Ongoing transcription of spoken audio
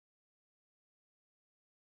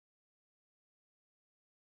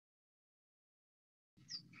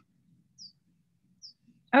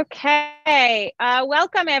Okay,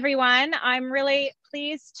 welcome everyone. I'm really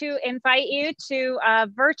pleased to invite you to a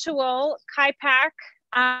virtual kipac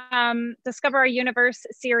Discover Our Universe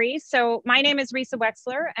series. So my name is Risa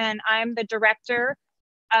Wexler and I'm the director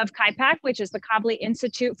of kipac, which is the Cobley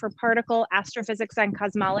Institute for Particle Astrophysics and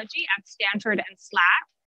Cosmology at Stanford and SLAC.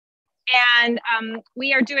 And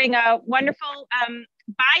we are doing a wonderful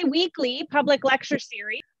bi-weekly public lecture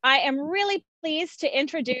series. I am really pleased to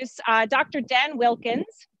introduce Dr. Dan Wilkins.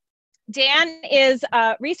 Dan is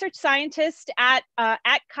a research scientist at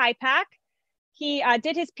kipac. He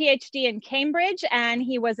did his PhD in Cambridge, and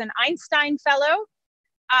he was an Einstein Fellow.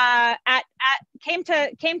 Came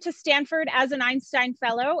to Stanford as an Einstein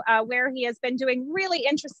Fellow, where he has been doing really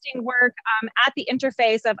interesting work at the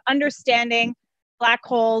interface of understanding black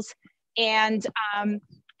holes and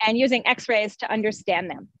using X-rays to understand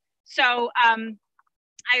them. So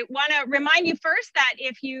I want to remind you first that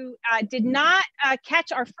if you did not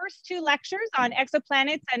catch our first two lectures on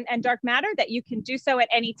exoplanets and dark matter, that you can do so at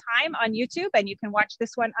any time on YouTube, and you can watch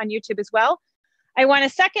this one on YouTube as well. I want to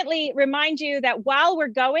secondly remind you that while we're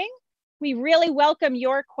going, we really welcome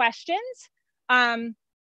your questions.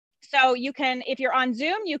 So you can, if you're on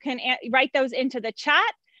Zoom, you can write those into the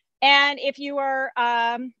chat. And if you are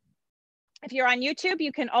if you're on YouTube,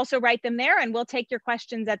 you can also write them there, and we'll take your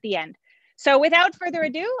questions at the end. So without further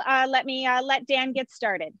ado, let Dan get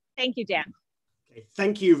started. Thank you, Dan. Okay,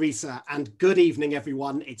 thank you, Risa, and good evening,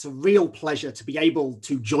 everyone. It's a real pleasure to be able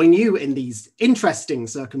to join you in these interesting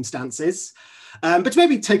circumstances, but to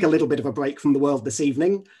maybe take a little bit of a break from the world this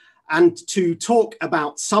evening and to talk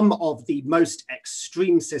about some of the most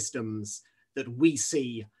extreme systems that we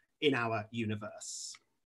see in our universe.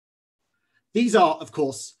 These are, of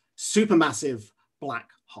course, supermassive black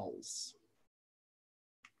holes.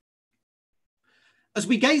 As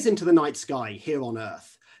we gaze into the night sky here on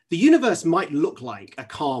Earth, the universe might look like a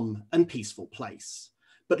calm and peaceful place,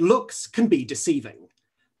 but looks can be deceiving.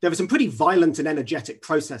 There are some pretty violent and energetic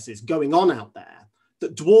processes going on out there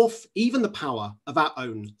that dwarf even the power of our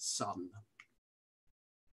own sun.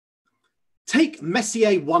 Take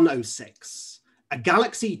Messier 106, a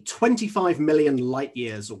galaxy 25 million light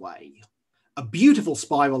years away, a beautiful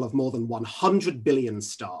spiral of more than 100 billion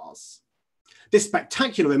stars. This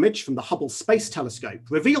spectacular image from the Hubble Space Telescope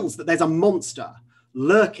reveals that there's a monster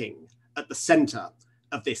lurking at the center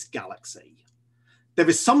of this galaxy. There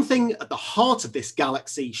is something at the heart of this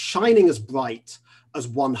galaxy shining as bright as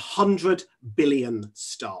 100 billion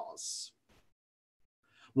stars.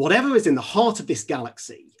 Whatever is in the heart of this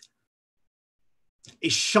galaxy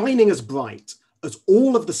is shining as bright as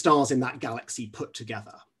all of the stars in that galaxy put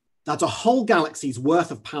together. That's a whole galaxy's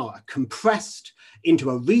worth of power compressed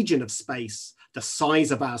into a region of space the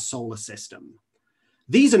size of our solar system.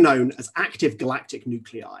 These are known as active galactic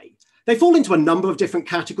nuclei. They fall into a number of different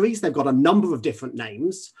categories. They've got a number of different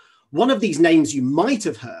names. One of these names you might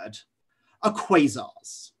have heard are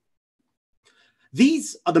quasars.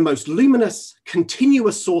 These are the most luminous,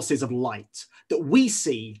 continuous sources of light that we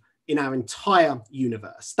see in our entire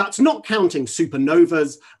universe. That's not counting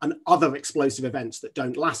supernovas and other explosive events that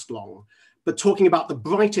don't last long, but talking about the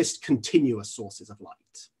brightest continuous sources of light.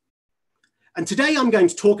 And today I'm going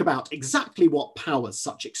to talk about exactly what powers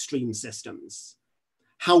such extreme systems,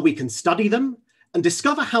 how we can study them, and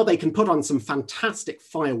discover how they can put on some fantastic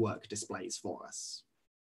firework displays for us.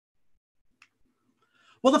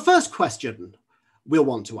 Well, the first question we'll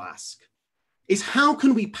want to ask is, how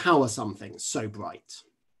can we power something so bright?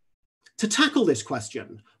 To tackle this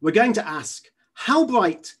question, we're going to ask, how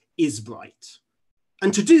bright is bright?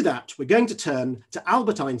 And to do that, we're going to turn to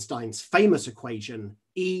Albert Einstein's famous equation,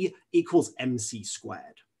 E equals mc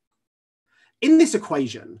squared. In this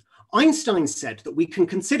equation, Einstein said that we can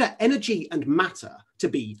consider energy and matter to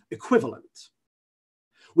be equivalent.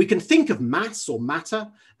 We can think of mass or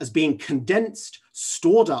matter as being condensed,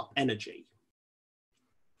 stored up energy.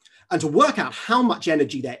 And to work out how much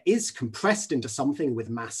energy there is compressed into something with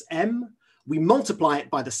mass m, we multiply it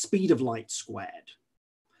by the speed of light squared.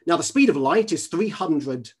 Now, the speed of light is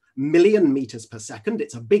 300 million meters per second.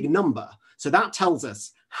 It's a big number. So that tells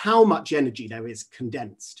us how much energy there is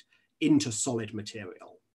condensed into solid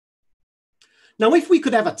material. Now, if we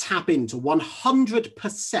could ever tap into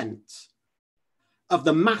 100% of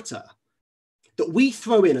the matter that we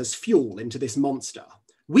throw in as fuel into this monster,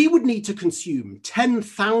 we would need to consume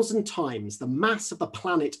 10,000 times the mass of the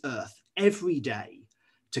planet Earth every day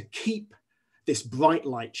to keep this bright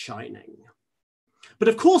light shining. But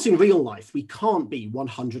of course, in real life, we can't be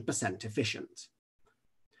 100% efficient.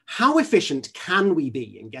 How efficient can we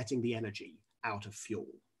be in getting the energy out of fuel?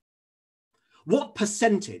 What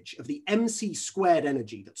percentage of the mc squared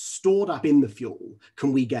energy that's stored up in the fuel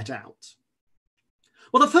can we get out?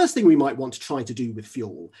 Well, the first thing we might want to try to do with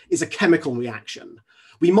fuel is a chemical reaction.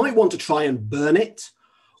 We might want to try and burn it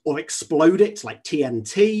or explode it like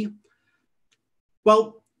TNT.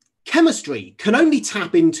 Well, chemistry can only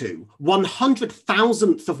tap into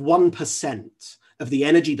 100,000th of 1% of the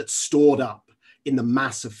energy that's stored up in the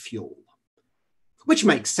mass of fuel. Which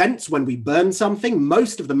makes sense. When we burn something,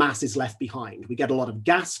 most of the mass is left behind. We get a lot of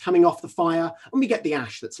gas coming off the fire, and we get the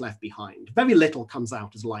ash that's left behind. Very little comes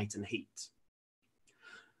out as light and heat.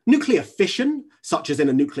 Nuclear fission, such as in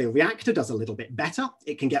a nuclear reactor, does a little bit better.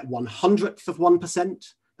 It can get 100th of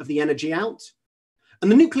 1% of the energy out.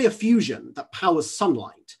 And the nuclear fusion that powers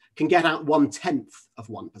sunlight can get out 1/10 of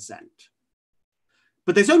 1%.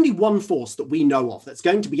 But there's only one force that we know of that's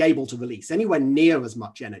going to be able to release anywhere near as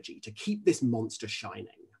much energy to keep this monster shining.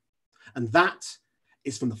 And that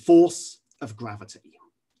is from the force of gravity.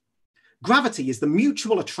 Gravity is the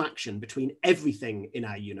mutual attraction between everything in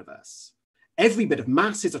our universe. Every bit of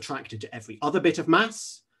mass is attracted to every other bit of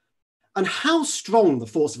mass. And how strong the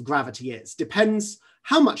force of gravity is depends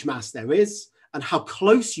how much mass there is and how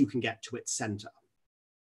close you can get to its center.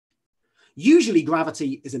 Usually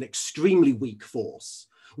gravity is an extremely weak force.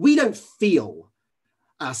 We don't feel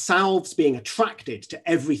ourselves being attracted to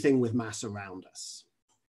everything with mass around us.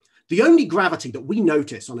 The only gravity that we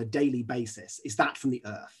notice on a daily basis is that from the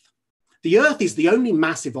Earth. The Earth is the only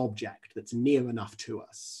massive object that's near enough to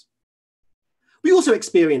us. We also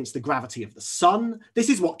experience the gravity of the sun. This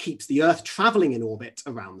is what keeps the Earth traveling in orbit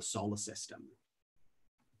around the solar system.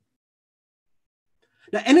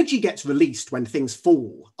 Now, energy gets released when things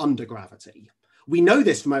fall under gravity. We know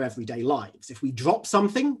this from our everyday lives. If we drop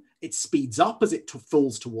something, it speeds up as it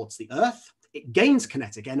falls towards the Earth. It gains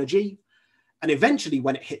kinetic energy. And eventually,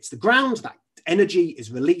 when it hits the ground, that energy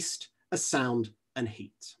is released as sound and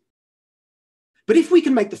heat. But if we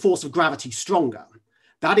can make the force of gravity stronger,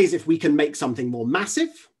 that is, if we can make something more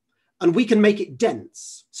massive and we can make it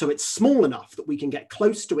dense, so it's small enough that we can get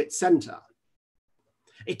close to its center,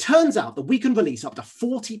 it turns out that we can release up to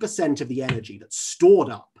 40% of the energy that's stored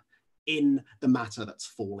up in the matter that's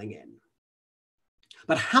falling in.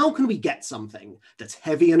 But how can we get something that's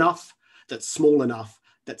heavy enough, that's small enough,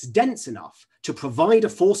 that's dense enough to provide a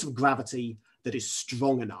force of gravity that is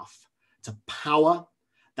strong enough to power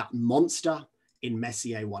that monster in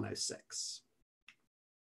Messier 106?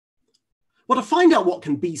 Well, to find out what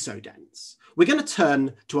can be so dense, we're going to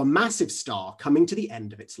turn to a massive star coming to the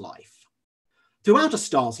end of its life. Throughout a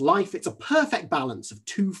star's life, it's a perfect balance of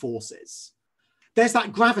two forces. There's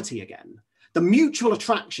that gravity again, the mutual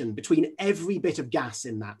attraction between every bit of gas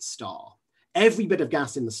in that star. Every bit of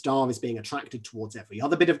gas in the star is being attracted towards every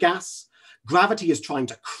other bit of gas. Gravity is trying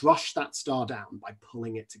to crush that star down by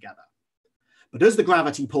pulling it together. But as the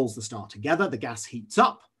gravity pulls the star together, the gas heats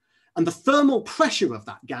up, and the thermal pressure of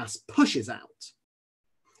that gas pushes out.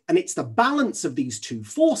 And it's the balance of these two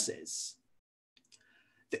forces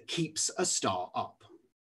that keeps a star up.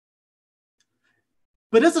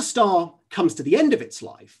 But as a star comes to the end of its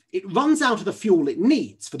life, it runs out of the fuel it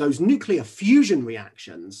needs for those nuclear fusion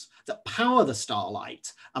reactions that power the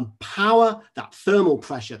starlight and power that thermal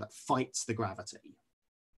pressure that fights the gravity.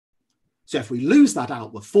 So if we lose that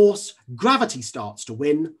outward force, gravity starts to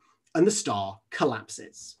win and the star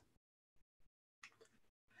collapses.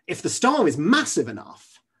 If the star is massive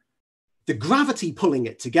enough, the gravity pulling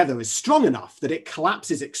it together is strong enough that it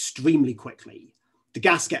collapses extremely quickly. The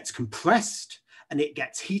gas gets compressed and it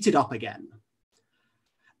gets heated up again.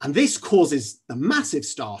 And this causes the massive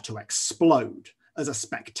star to explode as a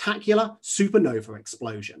spectacular supernova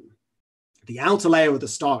explosion. The outer layer of the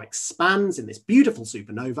star expands in this beautiful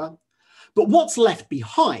supernova, but what's left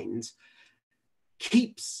behind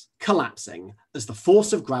keeps collapsing as the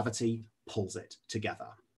force of gravity pulls it together.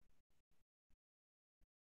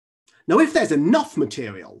 Now, if there's enough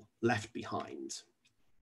material left behind,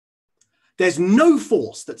 there's no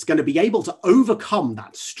force that's going to be able to overcome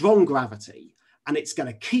that strong gravity, and it's going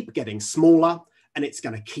to keep getting smaller and it's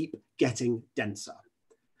going to keep getting denser.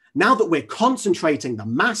 Now that we're concentrating the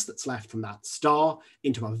mass that's left from that star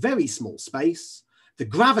into a very small space, the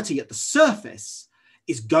gravity at the surface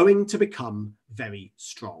is going to become very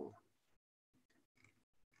strong.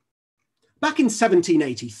 Back in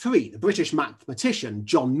 1783, the British mathematician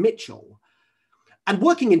John Michell, and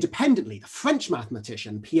working independently, the French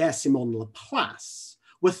mathematician Pierre-Simon Laplace,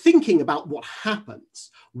 were thinking about what happens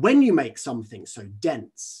when you make something so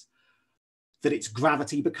dense that its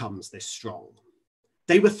gravity becomes this strong.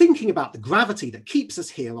 They were thinking about the gravity that keeps us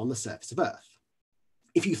here on the surface of Earth.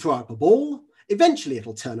 If you throw up a ball, eventually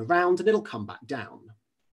it'll turn around and it'll come back down.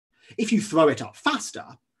 If you throw it up faster,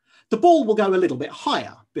 the ball will go a little bit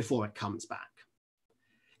higher before it comes back.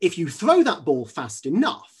 If you throw that ball fast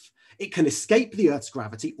enough, it can escape the Earth's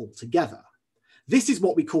gravity altogether. This is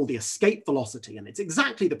what we call the escape velocity, and it's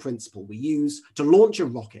exactly the principle we use to launch a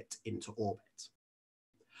rocket into orbit.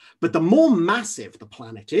 But the more massive the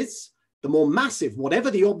planet is, the more massive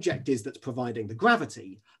whatever the object is that's providing the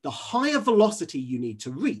gravity, the higher velocity you need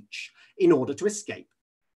to reach in order to escape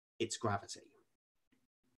its gravity.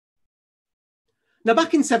 Now,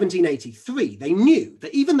 back in 1783, they knew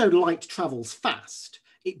that even though light travels fast,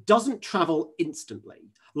 it doesn't travel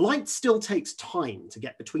instantly. Light still takes time to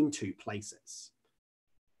get between two places.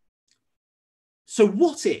 So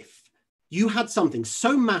what if you had something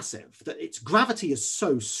so massive that its gravity is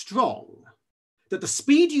so strong that the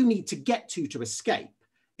speed you need to get to escape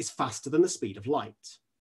is faster than the speed of light?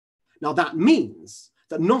 Now that means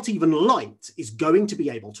that not even light is going to be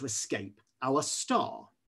able to escape our star.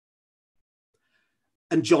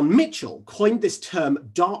 And John Mitchell coined this term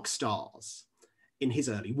dark stars in his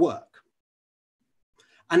early work.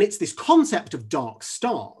 And it's this concept of dark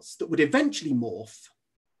stars that would eventually morph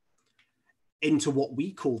into what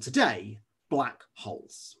we call today black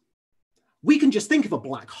holes. We can just think of a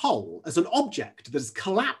black hole as an object that has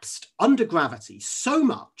collapsed under gravity so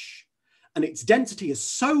much, and its density is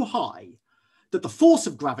so high that the force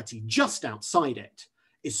of gravity just outside it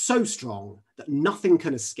is so strong that nothing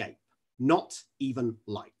can escape, not even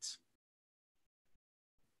light.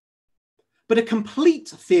 But a complete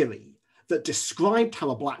theory that described how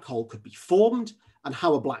a black hole could be formed and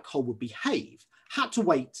how a black hole would behave had to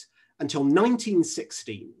wait until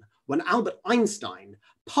 1916, when Albert Einstein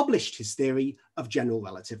published his theory of general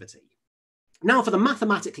relativity. Now, for the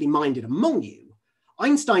mathematically minded among you,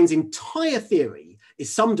 Einstein's entire theory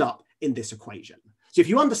is summed up in this equation. So if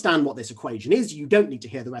you understand what this equation is, you don't need to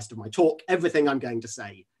hear the rest of my talk. Everything I'm going to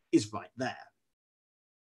say is right there.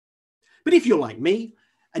 But if you're like me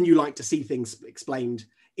and you like to see things explained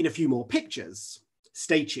in a few more pictures,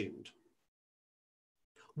 stay tuned.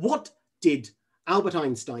 What did Albert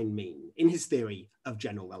Einstein mean in his theory of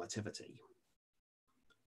general relativity?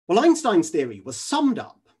 Well, Einstein's theory was summed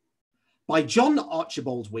up by John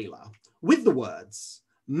Archibald Wheeler with the words,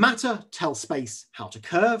 matter tells space how to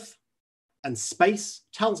curve, and space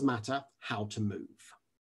tells matter how to move.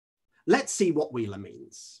 Let's see what Wheeler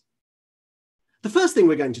means. The first thing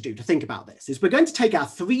we're going to do to think about this is we're going to take our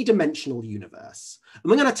three-dimensional universe and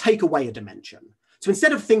we're going to take away a dimension. So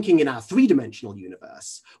instead of thinking in our three-dimensional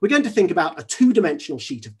universe, we're going to think about a two-dimensional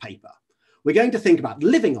sheet of paper. We're going to think about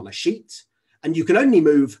living on a sheet, and you can only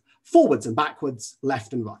move forwards and backwards,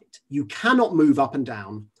 left and right. You cannot move up and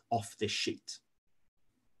down off this sheet.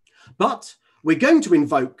 But we're going to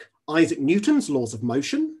invoke Isaac Newton's laws of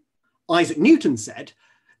motion. Isaac Newton said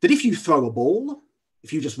that if you throw a ball,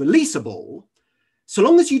 if you just release a ball, so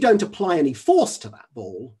long as you don't apply any force to that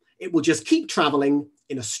ball, it will just keep traveling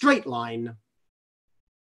in a straight line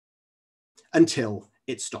until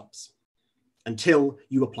it stops, until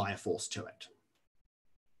you apply a force to it.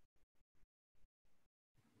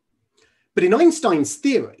 But in Einstein's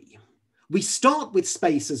theory, we start with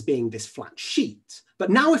space as being this flat sheet, but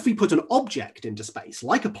now if we put an object into space,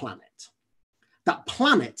 like a planet, that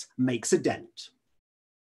planet makes a dent.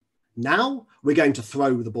 Now we're going to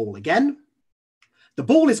throw the ball again. The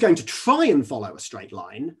ball is going to try and follow a straight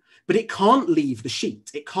line, but it can't leave the sheet.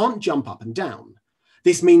 It can't jump up and down.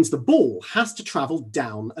 This means the ball has to travel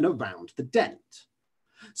down and around the dent.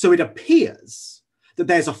 So it appears that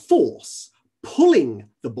there's a force pulling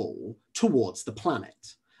the ball towards the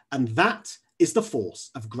planet, and that is the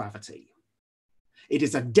force of gravity. It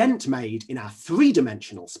is a dent made in our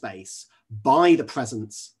three-dimensional space by the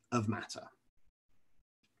presence of matter.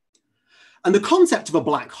 And the concept of a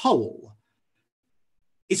black hole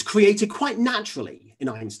is created quite naturally in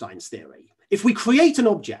Einstein's theory. If we create an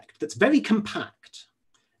object that's very compact,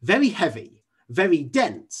 very heavy, very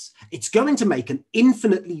dense, it's going to make an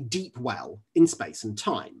infinitely deep well in space and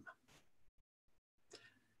time.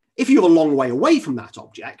 If you're a long way away from that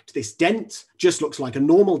object, this dent just looks like a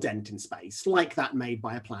normal dent in space, like that made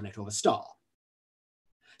by a planet or a star.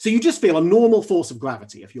 So you just feel a normal force of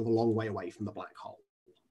gravity if you're a long way away from the black hole.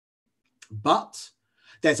 But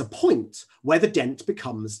there's a point where the dent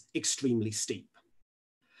becomes extremely steep.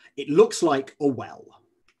 It looks like a well.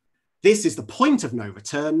 This is the point of no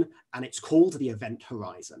return, and it's called the event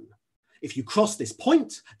horizon. If you cross this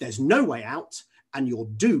point, there's no way out, and you're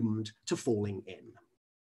doomed to falling in.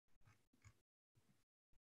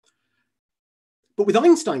 But with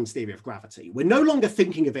Einstein's theory of gravity, we're no longer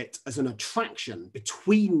thinking of it as an attraction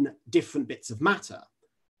between different bits of matter.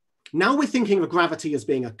 Now we're thinking of gravity as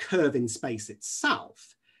being a curve in space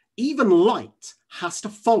itself, Even light has to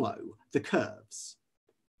follow the curves.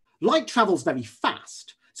 Light travels very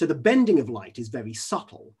fast, so the bending of light is very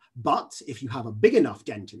subtle. But if you have a big enough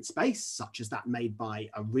dent in space, such as that made by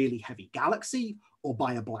a really heavy galaxy or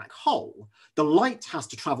by a black hole, the light has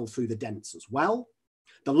to travel through the dents as well.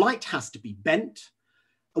 The light has to be bent,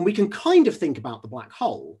 and we can kind of think about the black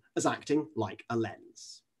hole as acting like a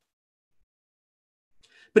lens.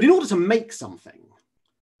 But in order to make something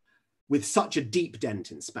with such a deep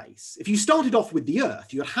dent in space, if you started off with the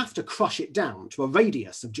Earth, you'd have to crush it down to a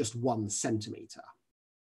radius of just 1 centimetre.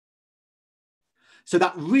 So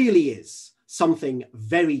that really is something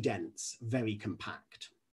very dense, very compact.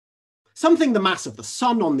 Something the mass of the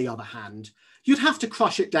sun, on the other hand, you'd have to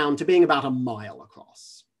crush it down to being about a mile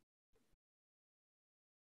across.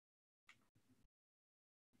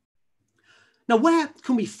 Now, where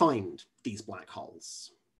can we find these black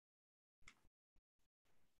holes?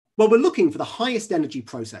 Well, we're looking for the highest energy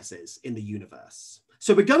processes in the universe.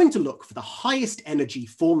 So we're going to look for the highest energy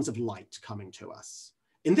forms of light coming to us.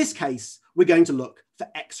 In this case, we're going to look for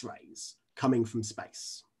X-rays coming from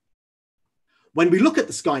space. When we look at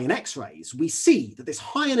the sky in X-rays, we see that this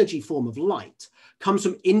high energy form of light comes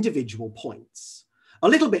from individual points, a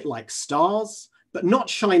little bit like stars, but not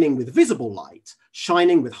shining with visible light,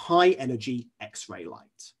 shining with high energy X-ray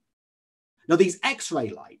light. Now, these X-ray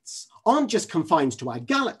lights aren't just confined to our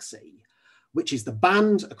galaxy, which is the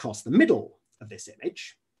band across the middle of this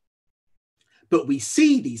image, but we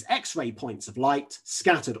see these X-ray points of light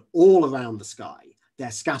scattered all around the sky. They're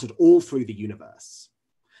scattered all through the universe.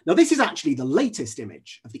 Now, this is actually the latest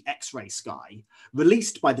image of the X-ray sky,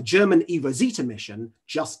 released by the German eRosita mission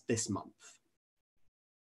just this month.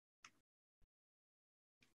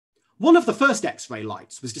 One of the first X-ray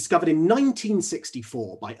lights was discovered in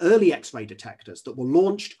 1964 by early X-ray detectors that were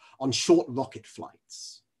launched on short rocket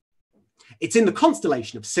flights. It's in the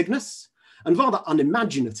constellation of Cygnus, and rather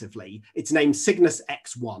unimaginatively, it's named Cygnus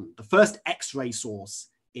X1, the first X-ray source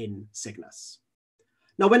in Cygnus.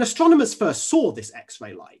 Now, when astronomers first saw this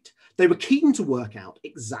X-ray light, they were keen to work out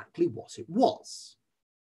exactly what it was.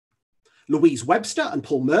 Louise Webster and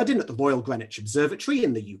Paul Murdin at the Royal Greenwich Observatory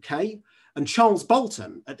in the UK, and Charles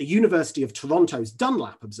Bolton at the University of Toronto's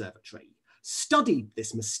Dunlap Observatory studied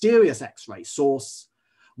this mysterious X-ray source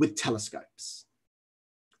with telescopes.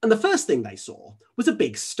 And the first thing they saw was a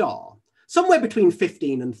big star, somewhere between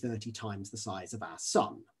 15 and 30 times the size of our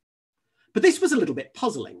sun. But this was a little bit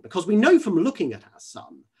puzzling because we know from looking at our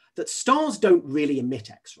sun that stars don't really emit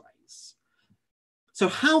X-rays. So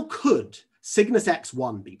how could Cygnus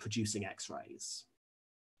X1 be producing X-rays?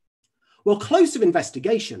 Well, closer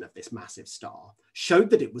investigation of this massive star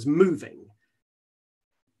showed that it was moving.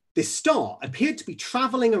 This star appeared to be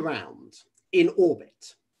traveling around in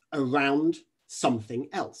orbit around something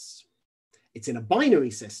else. It's in a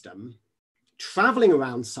binary system traveling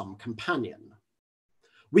around some companion.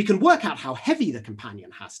 We can work out how heavy the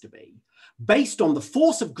companion has to be based on the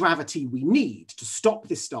force of gravity we need to stop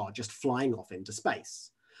this star just flying off into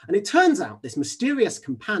space. And it turns out this mysterious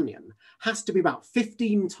companion has to be about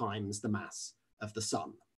 15 times the mass of the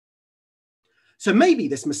sun. So maybe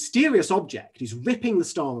this mysterious object is ripping the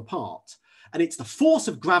star apart, and it's the force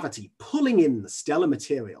of gravity pulling in the stellar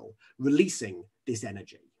material, releasing this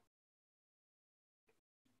energy.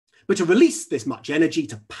 But to release this much energy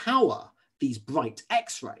to power these bright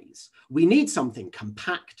X-rays, we need something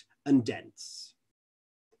compact and dense.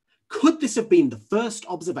 Could this have been the first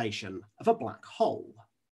observation of a black hole?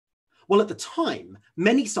 Well, at the time,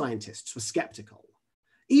 many scientists were skeptical.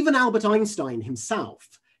 Even Albert Einstein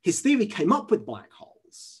himself, his theory came up with black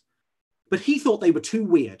holes, but he thought they were too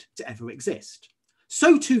weird to ever exist.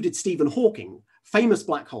 So too did Stephen Hawking, famous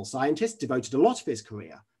black hole scientist, devoted a lot of his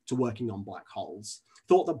career to working on black holes,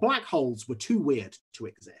 thought that black holes were too weird to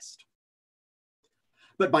exist.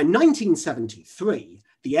 But by 1973,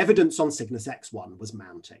 the evidence on Cygnus X1 was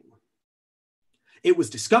mounting. It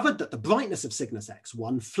was discovered that the brightness of Cygnus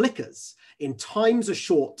X1 flickers in times as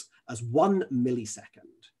short as 1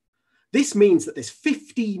 millisecond. This means that this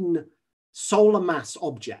 15 solar mass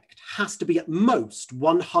object has to be at most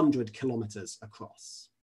 100 kilometers across.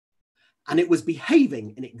 And it was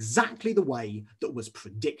behaving in exactly the way that was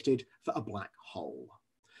predicted for a black hole.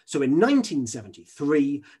 So in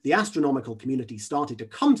 1973, the astronomical community started to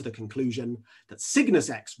come to the conclusion that Cygnus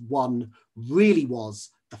X1 really was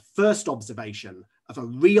the first observation of a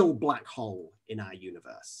real black hole in our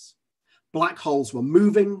universe. Black holes were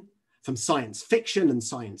moving from science fiction and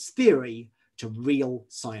science theory to real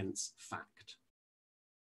science fact.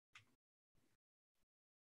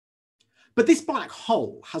 But this black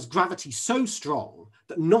hole has gravity so strong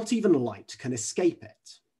that not even light can escape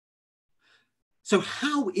it. So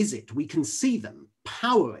how is it we can see them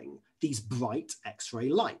powering these bright X-ray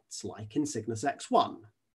lights, like in Cygnus X1?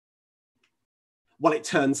 Well, it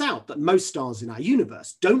turns out that most stars in our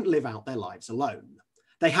universe don't live out their lives alone.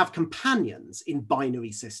 They have companions in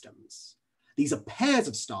binary systems. These are pairs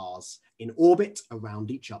of stars in orbit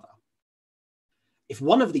around each other. If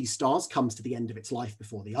one of these stars comes to the end of its life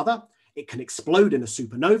before the other, it can explode in a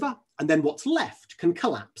supernova, and then what's left can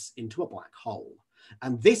collapse into a black hole.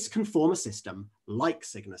 And this can form a system like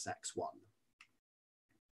Cygnus X1.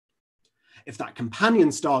 If that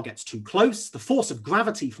companion star gets too close, the force of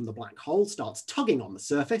gravity from the black hole starts tugging on the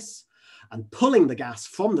surface and pulling the gas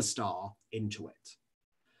from the star into it.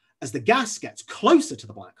 As the gas gets closer to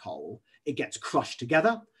the black hole, it gets crushed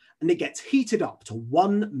together and it gets heated up to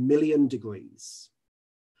 1 million degrees.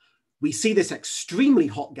 We see this extremely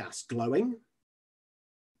hot gas glowing.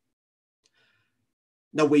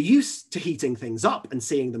 Now, we're used to heating things up and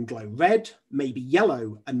seeing them glow red, maybe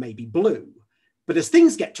yellow, and maybe blue. But as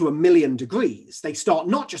things get to 1 million degrees, they start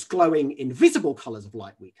not just glowing in visible colors of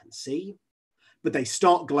light we can see, but they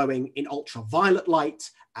start glowing in ultraviolet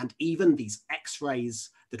light and even these X-rays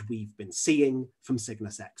that we've been seeing from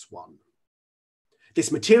Cygnus X1.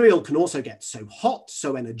 This material can also get so hot,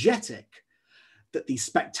 so energetic, that these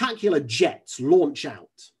spectacular jets launch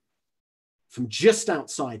out from just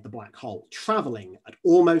outside the black hole, traveling at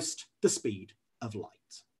almost the speed of light.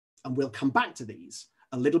 And we'll come back to these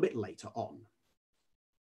a little bit later on.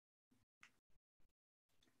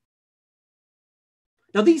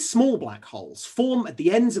 Now, these small black holes form at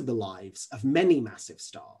the ends of the lives of many massive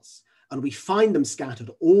stars, and we find them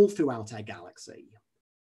scattered all throughout our galaxy.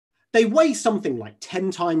 They weigh something like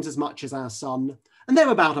 10 times as much as our sun, and they're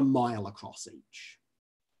about a mile across each.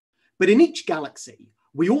 But in each galaxy,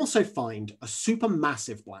 we also find a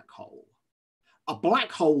supermassive black hole, a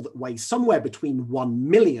black hole that weighs somewhere between 1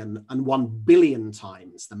 million and 1 billion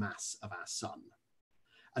times the mass of our sun.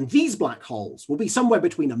 And these black holes will be somewhere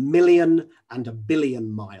between 1 million and 1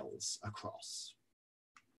 billion miles across.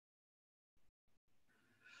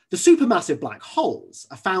 The supermassive black holes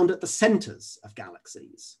are found at the centers of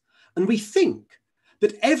galaxies, and we think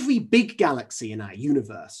that every big galaxy in our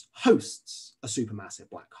universe hosts a supermassive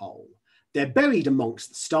black hole. They're buried amongst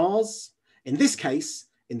the stars, in this case,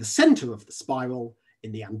 in the center of the spiral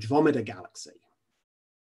in the Andromeda galaxy.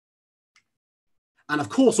 And of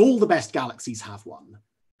course, all the best galaxies have one.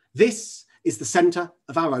 This is the center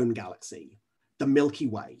of our own galaxy, the Milky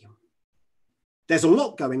Way. There's a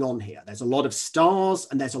lot going on here. There's a lot of stars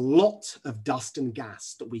and there's a lot of dust and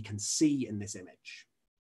gas that we can see in this image.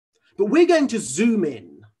 But we're going to zoom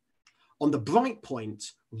in on the bright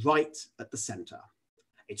point right at the center.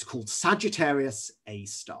 It's called Sagittarius A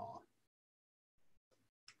star.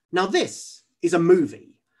 Now, this is a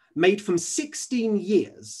movie made from 16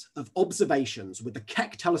 years of observations with the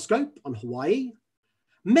Keck telescope on Hawaii,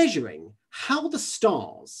 measuring how the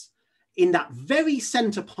stars in that very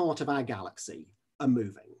center part of our galaxy are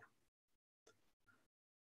moving.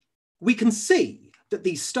 We can see that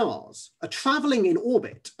these stars are traveling in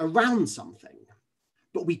orbit around something,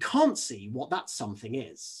 but we can't see what that something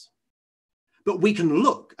is. But we can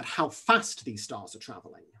look at how fast these stars are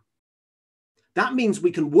traveling. That means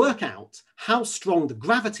we can work out how strong the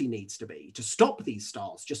gravity needs to be to stop these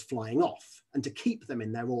stars just flying off and to keep them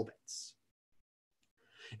in their orbits.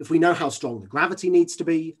 If we know how strong the gravity needs to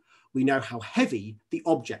be, we know how heavy the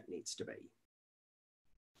object needs to be.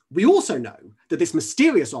 We also know that this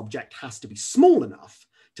mysterious object has to be small enough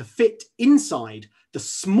to fit inside the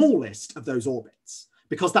smallest of those orbits,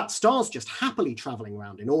 because that star's just happily traveling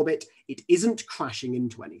around in orbit. It isn't crashing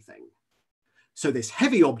into anything. So this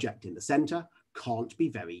heavy object in the center can't be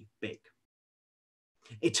very big.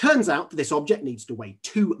 It turns out that this object needs to weigh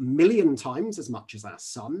 2 million times as much as our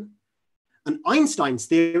sun. And Einstein's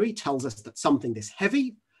theory tells us that something this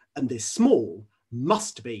heavy and this small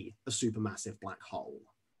must be a supermassive black hole.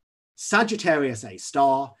 Sagittarius A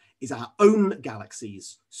star is our own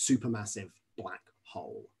galaxy's supermassive black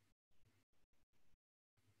hole.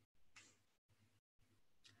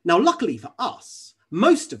 Now, luckily for us,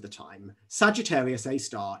 most of the time, Sagittarius A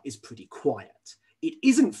star is pretty quiet. It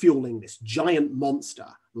isn't fueling this giant monster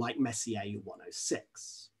like Messier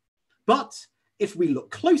 106. But if we look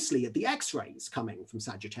closely at the X-rays coming from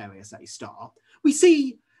Sagittarius A star, we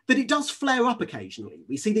see that it does flare up occasionally.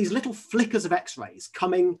 We see these little flickers of X-rays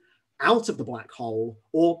coming out of the black hole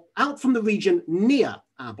or out from the region near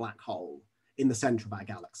our black hole in the center of our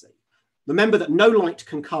galaxy. Remember that no light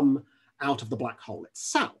can come out of the black hole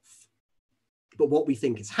itself. But what we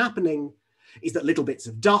think is happening is that little bits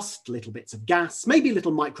of dust, little bits of gas, maybe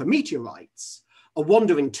little micrometeorites are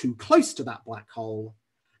wandering too close to that black hole,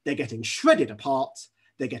 they're getting shredded apart,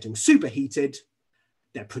 they're getting superheated,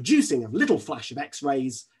 they're producing a little flash of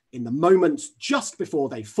X-rays in the moments just before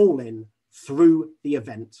they fall in through the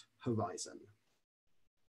event horizon.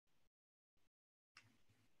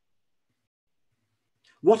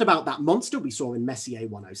 What about that monster we saw in Messier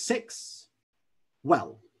 106?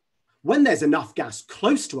 Well, when there's enough gas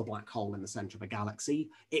close to a black hole in the center of a galaxy,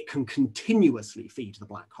 it can continuously feed the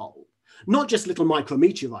black hole. Not just little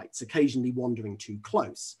micrometeorites occasionally wandering too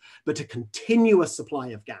close, but a continuous supply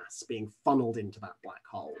of gas being funneled into that black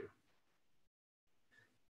hole.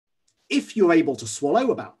 If you're able to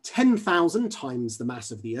swallow about 10,000 times the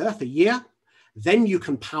mass of the Earth a year, then you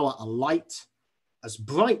can power a light as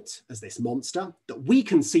bright as this monster that we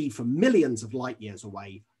can see from millions of light years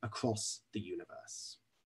away across the universe.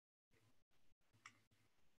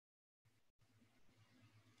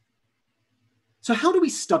 So how do we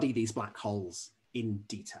study these black holes in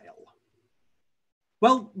detail?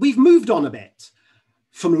 Well, we've moved on a bit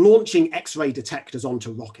from launching X-ray detectors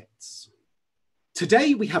onto rockets.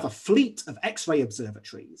 Today, we have a fleet of X-ray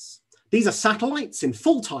observatories. These are satellites in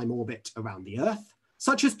full-time orbit around the Earth,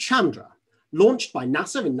 such as Chandra, launched by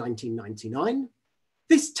NASA in 1999.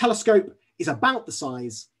 This telescope is about the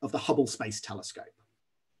size of the Hubble Space Telescope.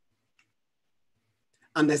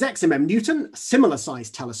 And there's XMM Newton, a similar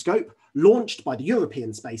sized telescope, launched by the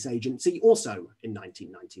European Space Agency also in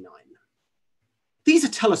 1999. These are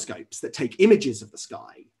telescopes that take images of the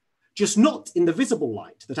sky, just not in the visible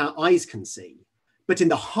light that our eyes can see, but in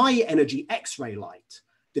the high energy X-ray light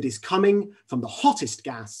that is coming from the hottest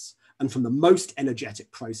gas and from the most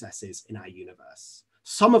energetic processes in our universe,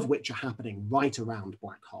 some of which are happening right around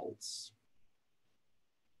black holes.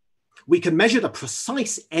 We can measure the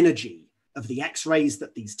precise energy of the X-rays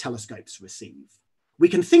that these telescopes receive. We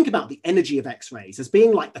can think about the energy of X-rays as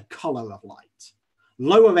being like the color of light.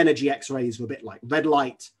 Lower energy X-rays are a bit like red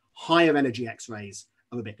light, higher energy X-rays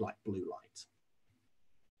are a bit like blue light.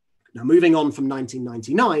 Now, moving on from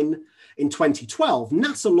 1999, in 2012,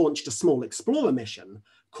 NASA launched a small explorer mission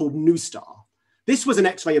called NuSTAR. This was an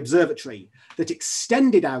X-ray observatory that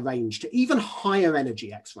extended our range to even higher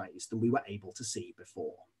energy X-rays than we were able to see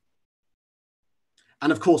before.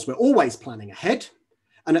 And of course, we're always planning ahead.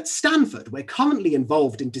 And at Stanford, we're currently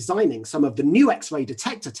involved in designing some of the new X-ray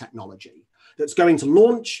detector technology that's going to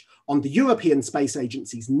launch on the European Space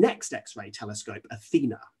Agency's next X-ray telescope,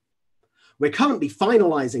 Athena. We're currently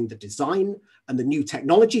finalizing the design and the new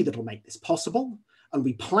technology that will make this possible, and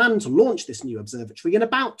we plan to launch this new observatory in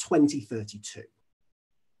about 2032.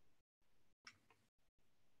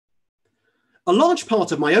 A large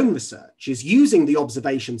part of my own research is using the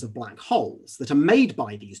observations of black holes that are made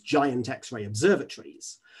by these giant X-ray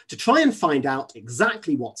observatories to try and find out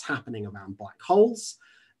exactly what's happening around black holes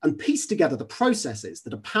and piece together the processes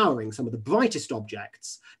that are powering some of the brightest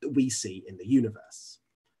objects that we see in the universe.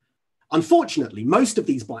 Unfortunately, most of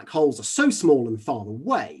these black holes are so small and far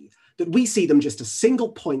away that we see them just as single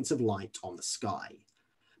points of light on the sky.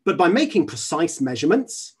 But by making precise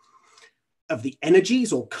measurements of the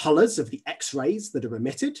energies or colors of the X-rays that are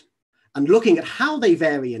emitted, and looking at how they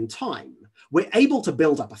vary in time, we're able to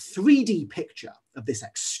build up a 3D picture of this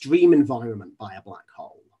extreme environment by a black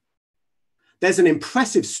hole. There's an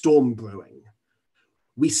impressive storm brewing.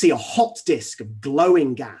 We see a hot disk of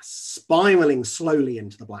glowing gas spiraling slowly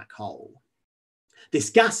into the black hole. This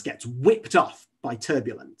gas gets whipped off by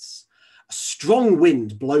turbulence. A strong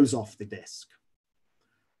wind blows off the disk.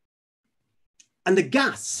 And the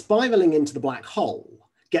gas spiraling into the black hole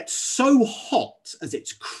gets so hot as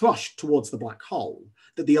it's crushed towards the black hole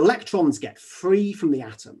that the electrons get free from the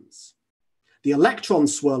atoms. The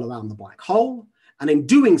electrons swirl around the black hole, and in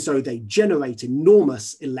doing so, they generate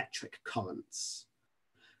enormous electric currents.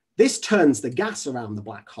 This turns the gas around the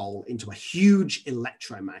black hole into a huge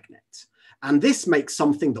electromagnet, and this makes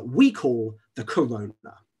something that we call the corona.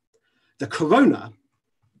 The corona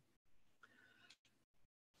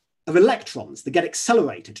of electrons that get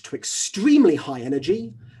accelerated to extremely high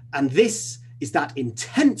energy, and this is that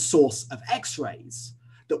intense source of X-rays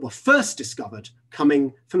that were first discovered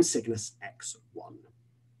coming from Cygnus X1.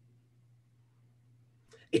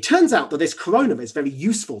 It turns out that this corona is very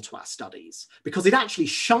useful to our studies because it actually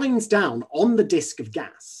shines down on the disk of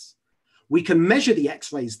gas. We can measure the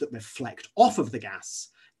X-rays that reflect off of the gas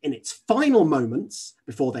in its final moments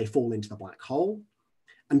before they fall into the black hole.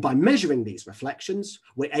 And by measuring these reflections,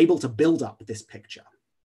 we're able to build up this picture.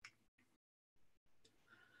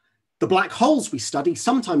 The black holes we study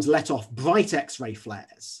sometimes let off bright X-ray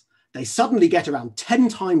flares. They suddenly get around 10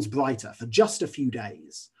 times brighter for just a few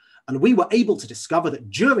days. And we were able to discover that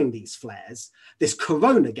during these flares, this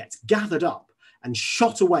corona gets gathered up and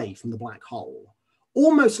shot away from the black hole,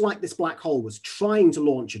 almost like this black hole was trying to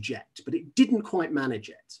launch a jet, but it didn't quite manage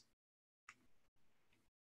it.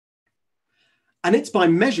 And it's by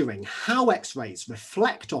measuring how X-rays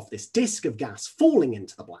reflect off this disk of gas falling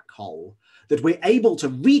into the black hole that we're able to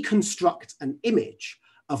reconstruct an image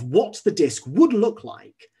of what the disk would look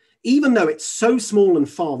like, even though it's so small and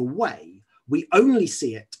far away, we only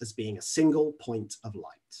see it as being a single point of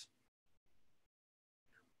light.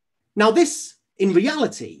 Now this, in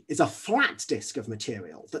reality, is a flat disk of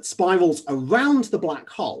material that spirals around the black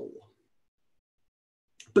hole.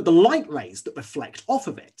 But the light rays that reflect off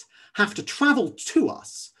of it have to travel to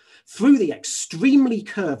us through the extremely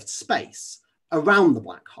curved space around the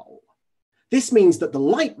black hole. This means that the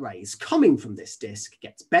light rays coming from this disk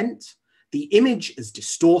gets bent, the image is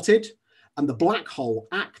distorted, and the black hole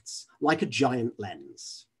acts like a giant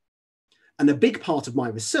lens. And a big part of my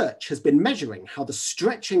research has been measuring how the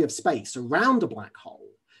stretching of space around a black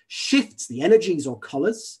hole shifts the energies or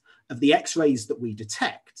colors of the X-rays that we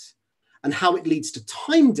detect, and how it leads to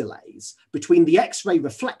time delays between the X-ray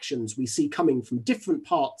reflections we see coming from different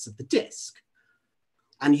parts of the disk,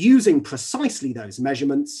 and using precisely those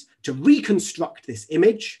measurements to reconstruct this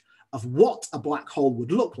image of what a black hole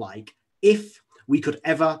would look like if we could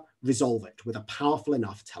ever resolve it with a powerful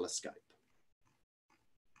enough telescope.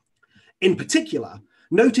 In particular,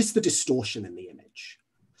 notice the distortion in the image.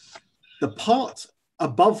 The part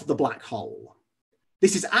above the black hole,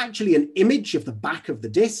 this is actually an image of the back of the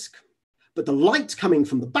disk, but the light coming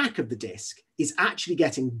from the back of the disk is actually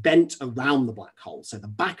getting bent around the black hole. So the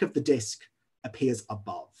back of the disk appears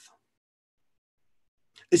above.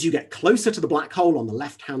 As you get closer to the black hole on the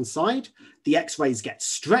left-hand side, the X-rays get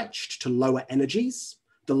stretched to lower energies.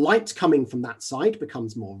 The light coming from that side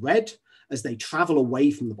becomes more red as they travel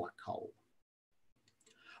away from the black hole.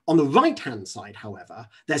 On the right-hand side, however,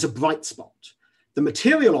 there's a bright spot. The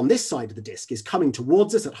material on this side of the disk is coming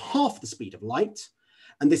towards us at half the speed of light,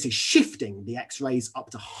 and this is shifting the X-rays up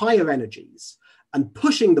to higher energies and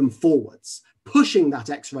pushing them forwards, pushing that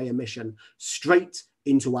X-ray emission straight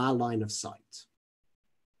into our line of sight.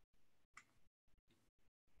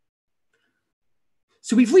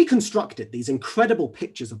 So we've reconstructed these incredible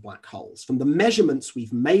pictures of black holes from the measurements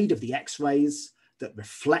we've made of the X-rays that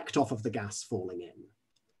reflect off of the gas falling in.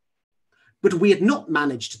 But we had not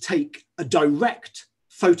managed to take a direct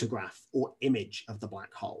photograph or image of the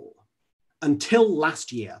black hole until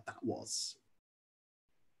last year, that was.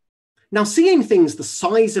 Now, seeing things the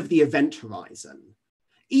size of the event horizon,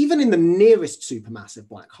 even in the nearest supermassive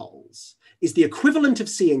black holes, is the equivalent of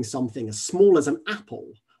seeing something as small as an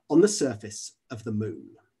apple on the surface of the moon.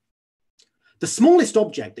 The smallest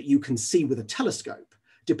object that you can see with a telescope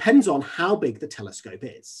depends on how big the telescope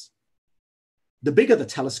is. The bigger the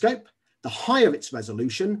telescope, the higher its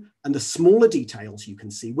resolution and the smaller details you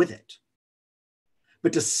can see with it.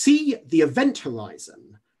 But to see the event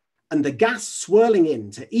horizon and the gas swirling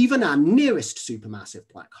into even our nearest supermassive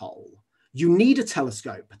black hole, you need a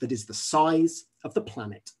telescope that is the size of the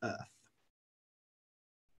planet Earth.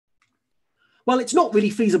 Well, it's not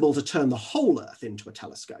really feasible to turn the whole Earth into a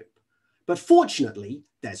telescope, but fortunately,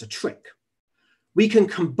 there's a trick. We can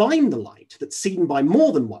combine the light that's seen by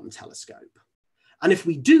more than one telescope. And if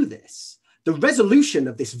we do this, the resolution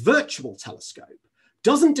of this virtual telescope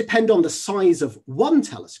doesn't depend on the size of one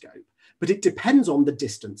telescope, but it depends on the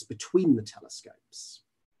distance between the telescopes.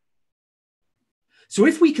 So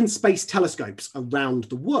if we can space telescopes around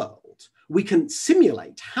the world, we can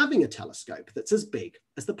simulate having a telescope that's as big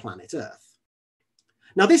as the planet Earth.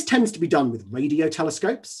 Now, this tends to be done with radio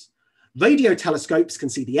telescopes. Radio telescopes can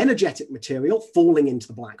see the energetic material falling into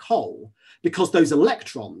the black hole because those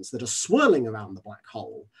electrons that are swirling around the black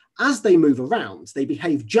hole, as they move around, they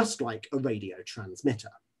behave just like a radio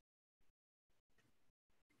transmitter.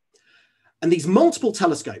 And these multiple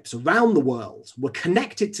telescopes around the world were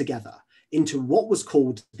connected together into what was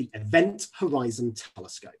called the Event Horizon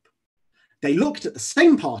Telescope. They looked at the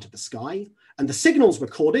same part of the sky, and the signals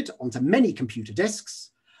recorded onto many computer disks,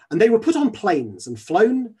 and they were put on planes and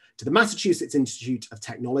flown to the Massachusetts Institute of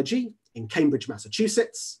Technology in Cambridge,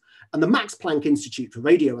 Massachusetts, and the Max Planck Institute for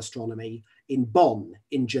Radio Astronomy in Bonn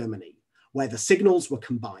in Germany, where the signals were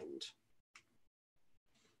combined.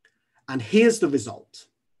 And here's the result.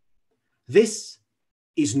 This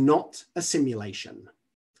is not a simulation.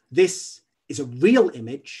 This is a real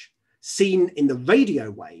image seen in the radio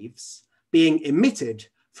waves being emitted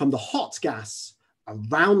from the hot gas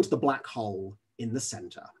around the black hole in the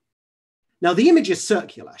center. Now, the image is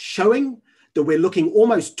circular, showing that we're looking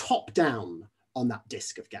almost top down on that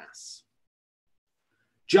disk of gas.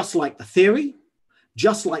 Just like the theory,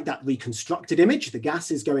 just like that reconstructed image, the gas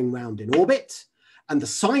is going round in orbit, And the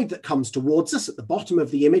side that comes towards us at the bottom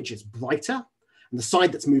of the image is brighter, and the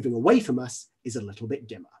side that's moving away from us is a little bit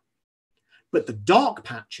dimmer. But the dark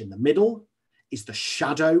patch in the middle is the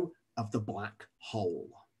shadow of the black hole.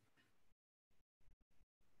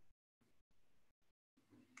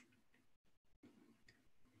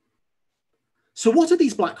 So what are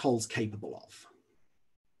these black holes capable of?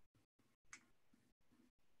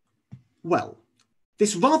 Well,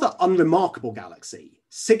 this rather unremarkable galaxy,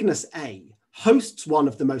 Cygnus A, hosts one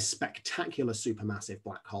of the most spectacular supermassive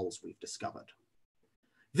black holes we've discovered.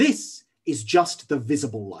 This is just the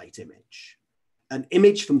visible light image, an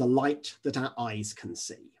image from the light that our eyes can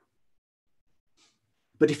see.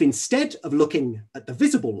 But if instead of looking at the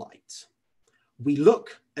visible light, we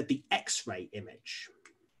look at the X-ray image,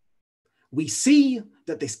 we see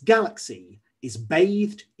that this galaxy is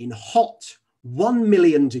bathed in hot 1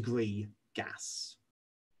 million degree gas.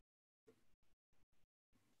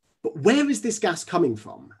 But where is this gas coming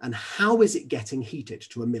from, and how is it getting heated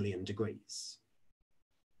to 1 million degrees?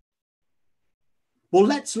 Well,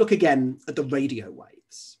 let's look again at the radio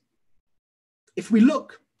waves. If we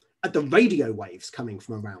look at the radio waves coming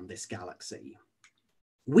from around this galaxy,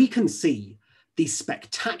 we can see these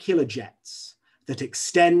spectacular jets that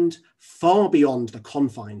extend far beyond the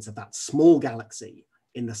confines of that small galaxy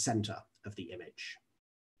in the center of the image.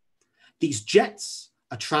 These jets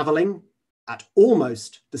are traveling at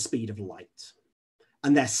almost the speed of light,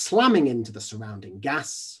 and they're slamming into the surrounding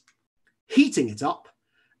gas, heating it up,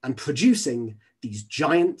 and producing these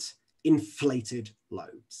giant inflated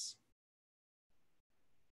lobes.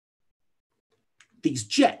 These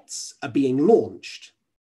jets are being launched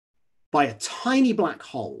by a tiny black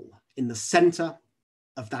hole in the center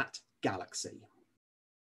of that galaxy.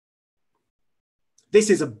 This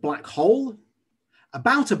is a black hole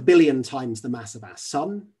about 1 billion times the mass of our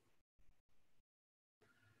sun,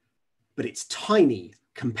 but it's tiny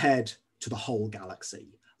compared to the whole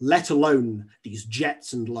galaxy, let alone these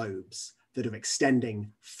jets and lobes that are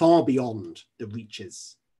extending far beyond the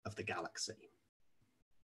reaches of the galaxy.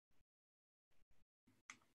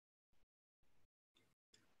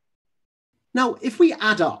 Now, if we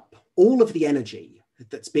add up all of the energy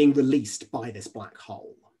that's being released by this black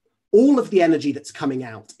hole, all of the energy that's coming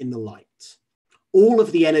out in the light, all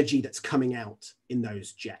of the energy that's coming out in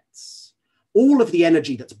those jets, all of the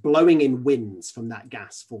energy that's blowing in winds from that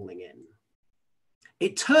gas falling in,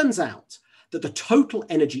 it turns out that the total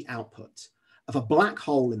energy output of a black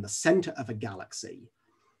hole in the center of a galaxy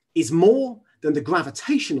is more than the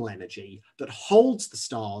gravitational energy that holds the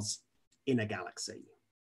stars in a galaxy.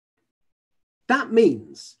 That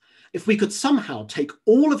means if we could somehow take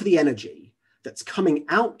all of the energy that's coming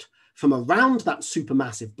out from around that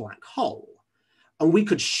supermassive black hole, and we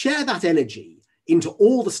could share that energy into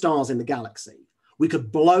all the stars in the galaxy, we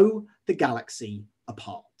could blow the galaxy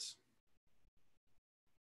apart.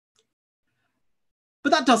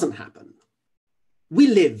 But that doesn't happen. We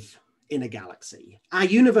live in a galaxy. Our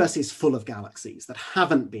universe is full of galaxies that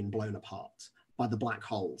haven't been blown apart by the black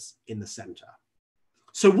holes in the center.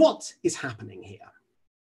 So what is happening here?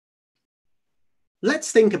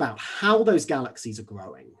 Let's think about how those galaxies are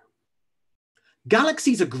growing.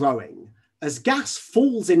 Galaxies are growing as gas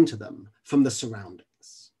falls into them from the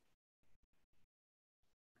surroundings.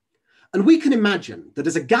 And we can imagine that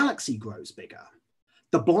as a galaxy grows bigger,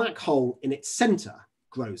 the black hole in its center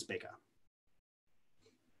grows bigger.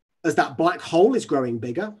 As that black hole is growing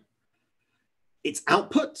bigger, its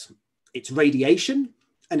output, its radiation,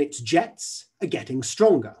 and its jets are getting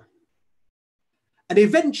stronger. And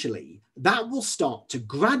eventually, that will start to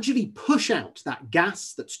gradually push out that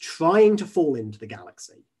gas that's trying to fall into the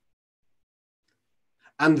galaxy.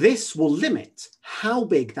 And this will limit how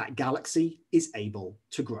big that galaxy is able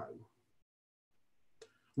to grow.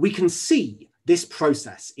 We can see this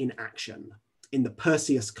process in action in the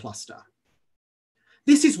Perseus cluster.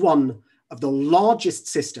 This is one of the largest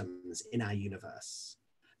systems in our universe.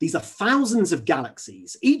 These are thousands of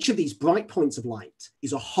galaxies. Each of these bright points of light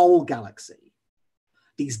is a whole galaxy.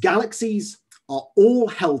 These galaxies are all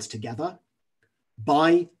held together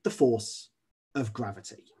by the force of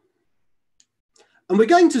gravity. And we're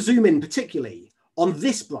going to zoom in particularly on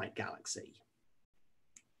this bright galaxy.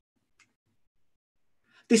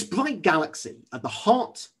 This bright galaxy at the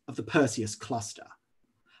heart of the Perseus cluster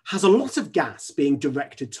has a lot of gas being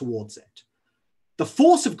directed towards it. The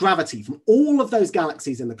force of gravity from all of those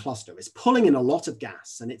galaxies in the cluster is pulling in a lot of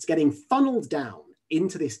gas, and it's getting funneled down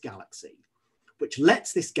into this galaxy, which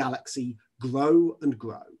lets this galaxy grow and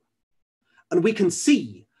grow. And we can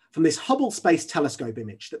see from this Hubble Space Telescope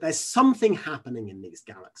image that there's something happening in this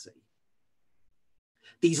galaxy.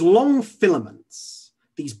 These long filaments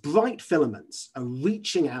these bright filaments are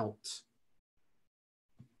reaching out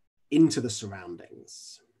into the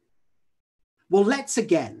surroundings. Well, let's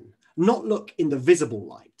again not look in the visible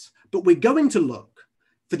light, but we're going to look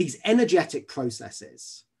for these energetic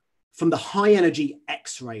processes from the high energy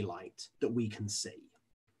X-ray light that we can see.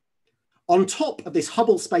 On top of this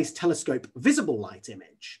Hubble Space Telescope visible light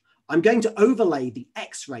image, I'm going to overlay the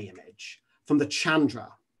X-ray image from the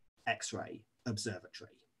Chandra X-ray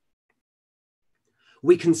Observatory.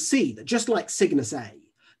 We can see that just like Cygnus A,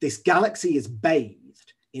 this galaxy is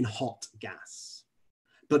bathed in hot gas.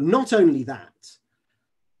 But not only that,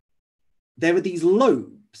 there are these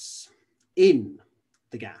lobes in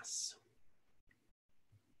the gas.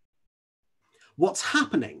 What's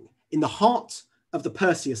happening in the heart of the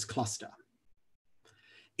Perseus cluster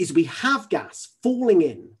is we have gas falling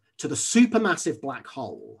in to the supermassive black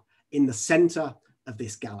hole in the center of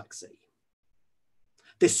this galaxy.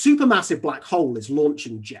 This supermassive black hole is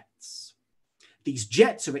launching jets. These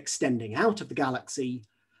jets are extending out of the galaxy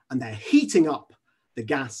and they're heating up the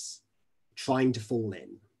gas trying to fall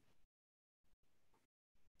in.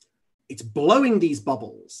 It's blowing these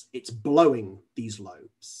bubbles, it's blowing these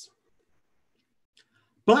lobes.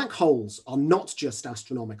 Black holes are not just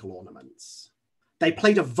astronomical ornaments. They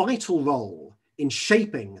played a vital role in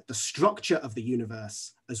shaping the structure of the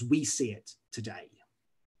universe as we see it today.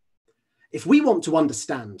 If we want to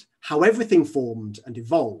understand how everything formed and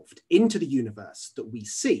evolved into the universe that we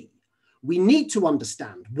see, we need to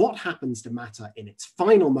understand what happens to matter in its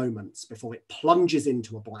final moments before it plunges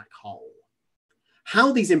into a black hole.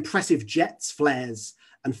 How these impressive jets, flares,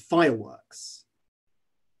 and fireworks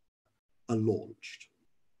are launched.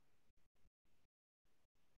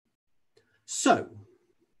 So,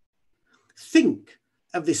 think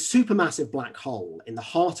of this supermassive black hole in the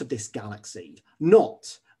heart of this galaxy,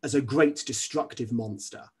 not as a great destructive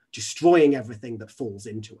monster, destroying everything that falls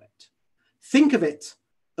into it. Think of it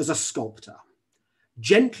as a sculptor,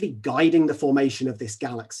 gently guiding the formation of this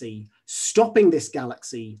galaxy, stopping this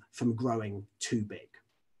galaxy from growing too big.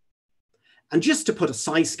 And just to put a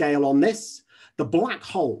size scale on this, the black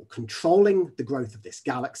hole controlling the growth of this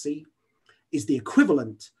galaxy is the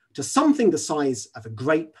equivalent to something the size of a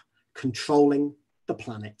grape controlling the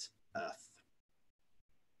planet Earth.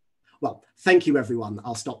 Well, thank you, everyone.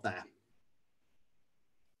 I'll stop there.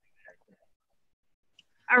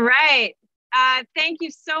 All right. Thank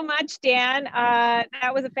you so much, Dan.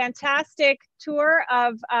 That was a fantastic tour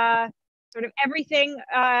of sort of everything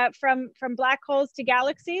from black holes to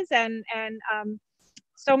galaxies, and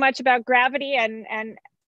so much about gravity. And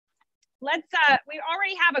let's we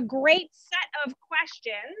already have a great set of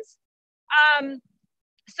questions.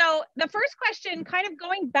 So the first question, kind of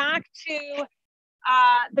going back to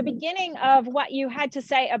the beginning of what you had to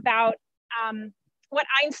say about what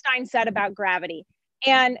Einstein said about gravity.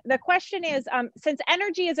 And the question is, since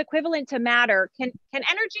energy is equivalent to matter, can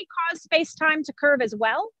energy cause space-time to curve as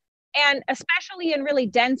well? And especially in really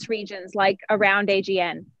dense regions like around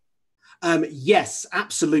AGN? Yes,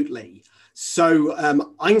 absolutely. So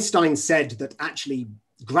Einstein said that actually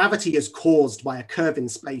gravity is caused by a curve in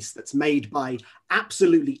space that's made by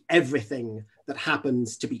absolutely everything that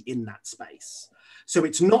happens to be in that space. So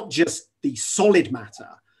it's not just the solid matter,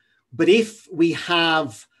 but if we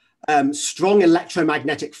have strong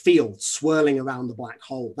electromagnetic fields swirling around the black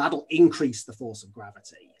hole, that'll increase the force of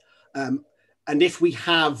gravity. And if we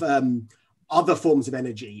have other forms of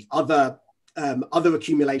energy, other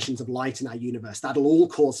accumulations of light in our universe, that'll all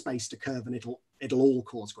cause space to curve, and it'll all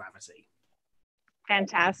cause gravity.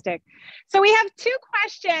 Fantastic. So we have two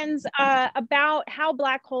questions about how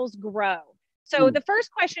black holes grow. So the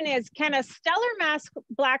first question is, can a stellar mass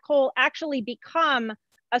black hole actually become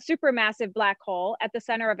a supermassive black hole at the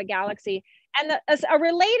center of a galaxy? And a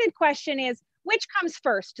related question is, which comes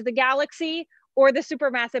first, the galaxy or the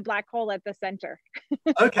supermassive black hole at the center?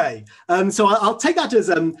 Okay, so I'll take that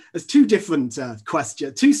as two different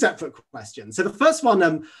questions, two separate questions. So the first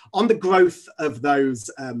one on the growth of those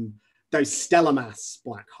stellar mass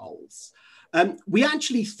black holes. We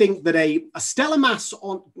actually think that a stellar mass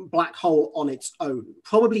black hole on its own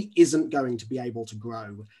probably isn't going to be able to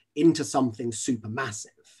grow into something supermassive,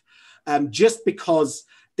 just because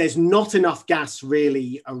there's not enough gas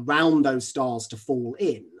really around those stars to fall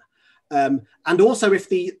in. And also, if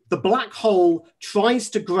the black hole tries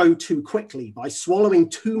to grow too quickly by swallowing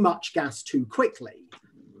too much gas too quickly,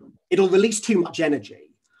 it'll release too much energy.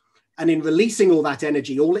 And in releasing all that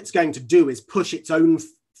energy, all it's going to do is push its own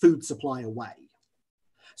food supply away.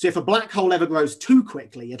 So if a black hole ever grows too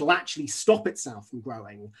quickly, it'll actually stop itself from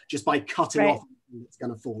growing just by cutting off it's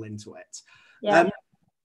going to fall into it. Yeah.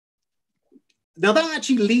 Now that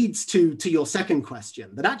actually leads to your second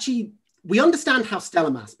question, that actually we understand how stellar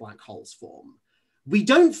mass black holes form. We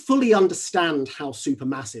don't fully understand how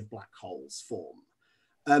supermassive black holes form.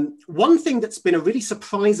 One thing that's been a really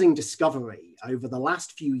surprising discovery over the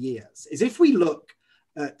last few years is if we look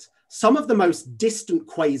at some of the most distant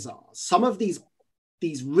quasars, some of these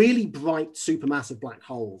really bright supermassive black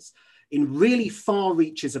holes in really far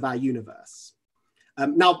reaches of our universe.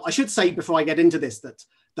 Now, I should say before I get into this that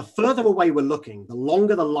the further away we're looking, the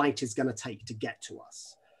longer the light is going to take to get to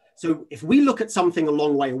us. So if we look at something a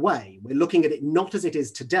long way away, we're looking at it not as it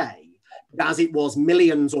is today, but as it was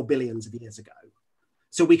millions or billions of years ago.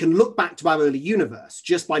 So we can look back to our early universe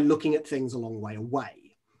just by looking at things a long way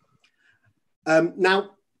away.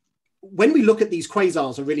 Now, when we look at these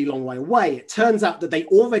quasars a really long way away, it turns out that they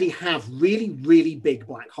already have really, really big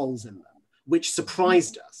black holes in them, which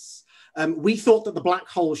surprised us. We thought that the black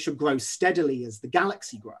holes should grow steadily as the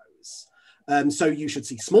galaxy grows. So you should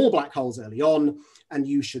see small black holes early on, and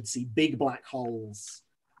you should see big black holes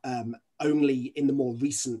only in the more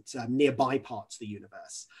recent nearby parts of the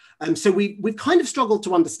universe. So we've kind of struggled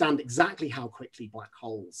to understand exactly how quickly black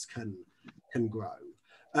holes can grow.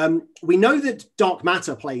 We know that dark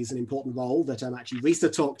matter plays an important role that actually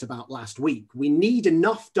Risa talked about last week. We need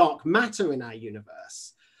enough dark matter in our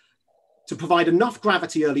universe to provide enough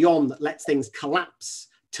gravity early on that lets things collapse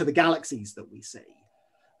to the galaxies that we see.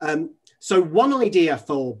 So one idea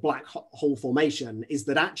for black hole formation is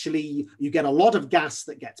that actually you get a lot of gas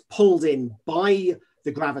that gets pulled in by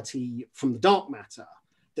the gravity from the dark matter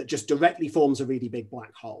that just directly forms a really big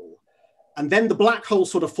black hole. And then the black hole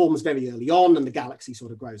sort of forms very early on and the galaxy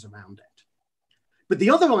sort of grows around it. But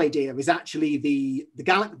the other idea is actually the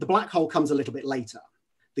black hole comes a little bit later.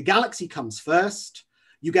 The galaxy comes first.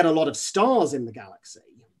 You get a lot of stars in the galaxy.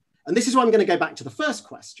 And this is why I'm going to go back to the first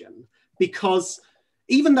question, because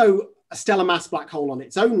even though a stellar mass black hole on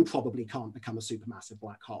its own probably can't become a supermassive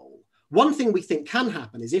black hole, one thing we think can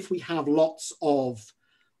happen is if we have lots of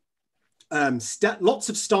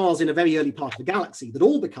stars in a very early part of the galaxy that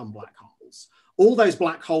all become black holes, all those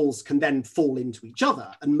black holes can then fall into each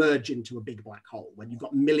other and merge into a big black hole when you've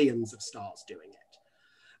got millions of stars doing it.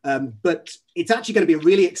 But it's actually going to be a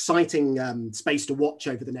really exciting space to watch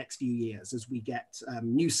over the next few years as we get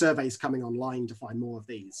new surveys coming online to find more of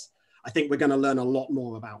these. I think we're going to learn a lot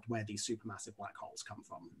more about where these supermassive black holes come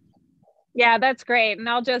from. Yeah, that's great. And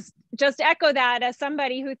I'll just echo that as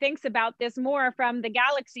somebody who thinks about this more from the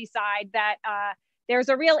galaxy side, that there's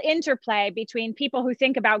a real interplay between people who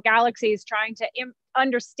think about galaxies trying to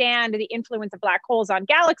understand the influence of black holes on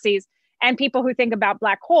galaxies and people who think about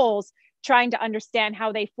black holes trying to understand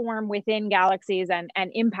how they form within galaxies and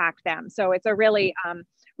impact them. So it's a really,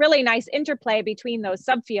 really nice interplay between those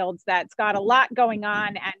subfields that's got a lot going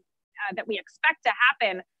on and that we expect to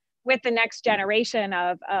happen with the next generation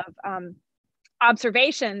of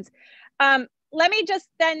observations. Let me just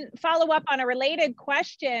then follow up on a related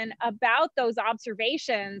question about those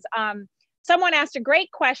observations. Someone asked a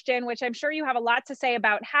great question, which I'm sure you have a lot to say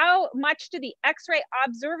about: how much do the X-ray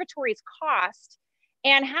observatories cost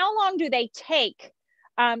and how long do they take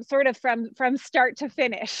sort of from start to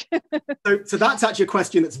finish? So that's actually a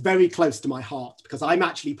question that's very close to my heart, because I'm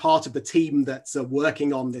actually part of the team that's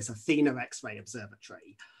working on this Athena X-ray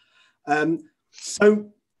observatory.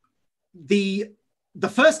 So the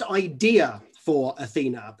first idea for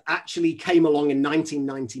Athena actually came along in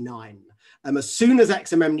 1999. As soon as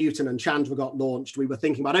XMM Newton and Chandra got launched, we were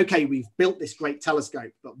thinking about, okay, we've built this great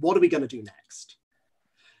telescope, but what are we going to do next?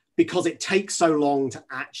 Because it takes so long to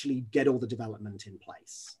actually get all the development in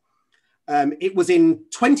place. It was in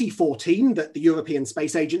 2014 that the European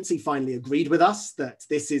Space Agency finally agreed with us that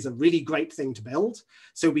this is a really great thing to build.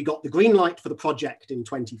 So we got the green light for the project in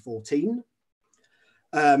 2014.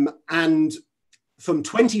 And from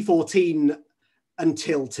 2014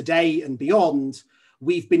 until today and beyond,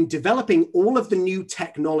 we've been developing all of the new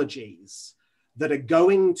technologies that are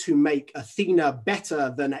going to make Athena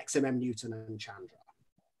better than XMM Newton and Chandra.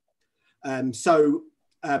 So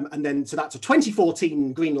that's a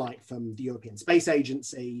 2014 green light from the European Space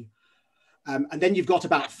Agency. And then you've got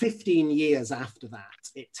about 15 years after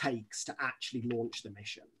that it takes to actually launch the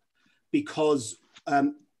mission, because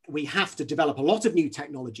we have to develop a lot of new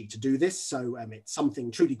technology to do this. So it's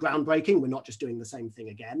something truly groundbreaking. We're not just doing the same thing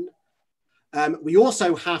again. We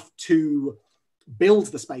also have to build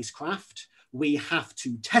the spacecraft. We have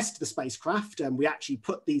to test the spacecraft, and we actually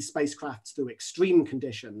put these spacecrafts through extreme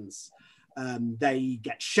conditions. They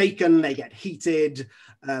get shaken, they get heated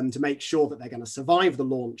to make sure that they're going to survive the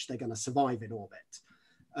launch, they're going to survive in orbit.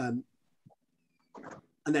 And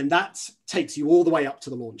then that takes you all the way up to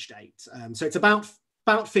the launch date. So it's about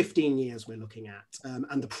about 15 years we're looking at.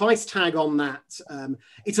 And the price tag on that,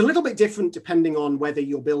 it's a little bit different depending on whether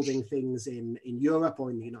you're building things in Europe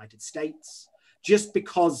or in the United States, just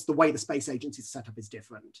because the way the space agency is set up is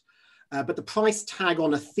different. But the price tag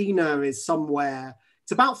on Athena is somewhere,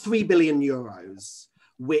 it's about 3 billion euros,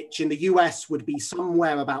 which in the US would be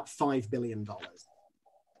somewhere about $5 billion.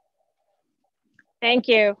 Thank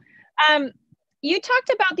you. You talked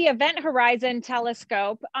about the Event Horizon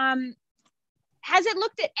telescope. Has it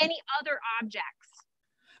looked at any other objects?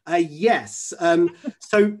 Yes.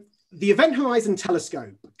 So the Event Horizon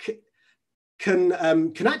telescope can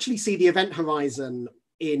actually see the event horizon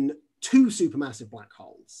in 2 supermassive black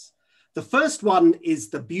holes. The first one is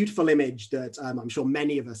the beautiful image that I'm sure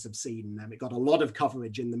many of us have seen. It got a lot of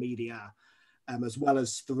coverage in the media, as well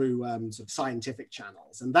as through sort of scientific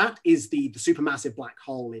channels. And that is the supermassive black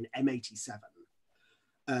hole in M87.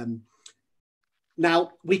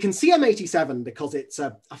 Now, we can see M87 because it's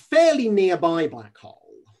a fairly nearby black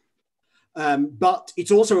hole, but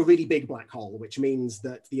it's also a really big black hole, which means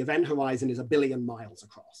that the event horizon is 1 billion miles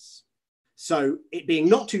across. So it being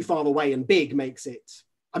not too far away and big makes it,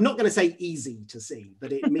 I'm not going to say easy to see,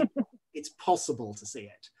 but it's possible to see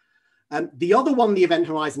it. The other one the Event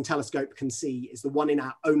Horizon Telescope can see is the one in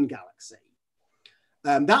our own galaxy.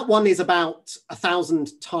 That one is about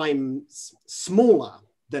 1,000 times smaller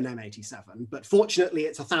than M87, but fortunately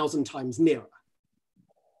it's 1,000 times nearer.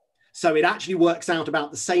 So it actually works out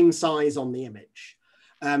about the same size on the image.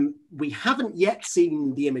 We haven't yet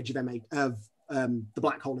seen the image of the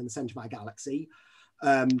black hole in the center of our galaxy.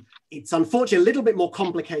 It's unfortunately a little bit more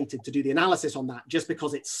complicated to do the analysis on that just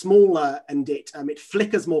because it's smaller and it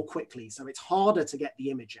flickers more quickly. So it's harder to get the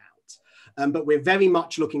image out. But we're very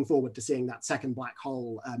much looking forward to seeing that second black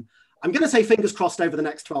hole. I'm going to say fingers crossed over the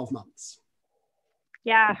next 12 months.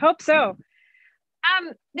 Yeah, I hope so.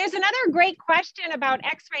 There's another great question about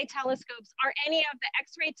X-ray telescopes. Are any of the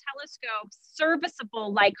X-ray telescopes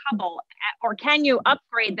serviceable like Hubble, or can you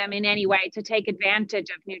upgrade them in any way to take advantage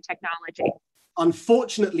of new technology?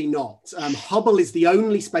 Unfortunately not. Hubble is the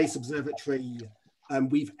only space observatory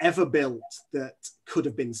we've ever built that could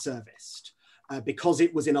have been serviced because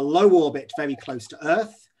it was in a low orbit very close to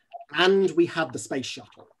Earth, and we had the space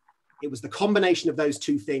shuttle. It was the combination of those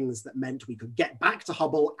two things that meant we could get back to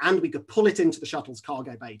Hubble and we could pull it into the shuttle's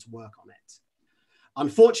cargo bay to work on it.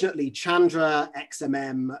 Unfortunately, Chandra,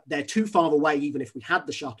 XMM, they're too far away even if we had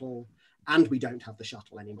the shuttle, and we don't have the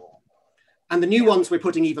shuttle anymore. And the new ones we're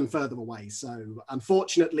putting even further away. So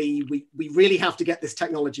unfortunately, we really have to get this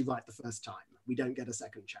technology right the first time. We don't get a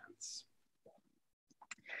second chance.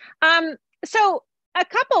 So a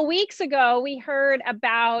couple weeks ago, we heard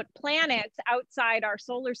about planets outside our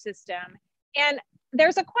solar system. And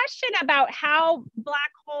there's a question about how the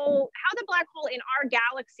black hole in our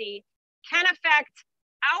galaxy can affect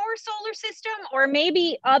our solar system or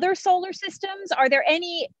maybe other solar systems. Are there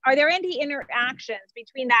any interactions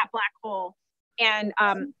between that black hole and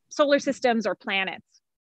solar systems or planets?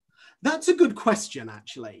 That's a good question,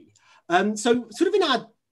 actually. So sort of in our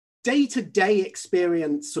day-to-day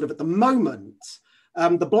experience, sort of at the moment,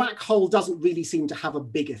 the black hole doesn't really seem to have a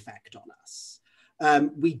big effect on us.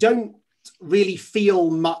 We don't really feel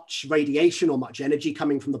much radiation or much energy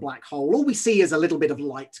coming from the black hole. All we see is a little bit of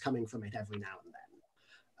light coming from it every now and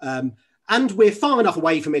then. And we're far enough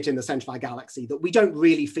away from it in the center of our galaxy that we don't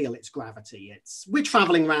really feel its gravity. We're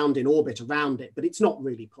traveling around in orbit around it, but it's not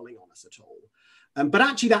really pulling on us at all. But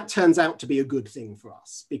actually that turns out to be a good thing for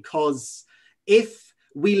us, because if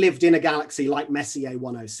we lived in a galaxy like Messier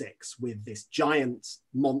 106 with this giant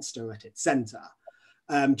monster at its center,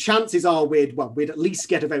 chances are we'd at least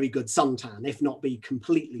get a very good suntan, if not be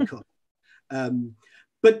completely cooked.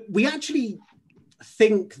 But we actually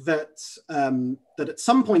think that that at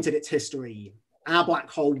some point in its history, our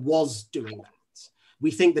black hole was doing that.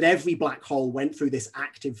 We think that every black hole went through this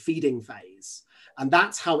active feeding phase, and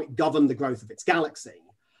that's how it governed the growth of its galaxy.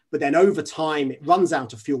 But then over time, it runs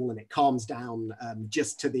out of fuel and it calms down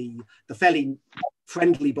just to the fairly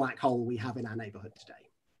friendly black hole we have in our neighborhood today.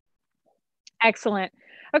 Excellent.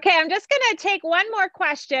 Okay, I'm just going to take one more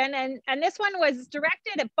question, and this one was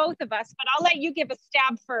directed at both of us, but I'll let you give a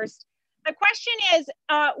stab first. The question is,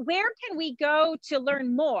 where can we go to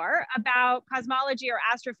learn more about cosmology or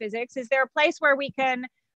astrophysics? Is there a place where we can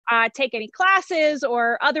take any classes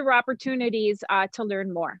or other opportunities to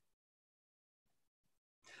learn more?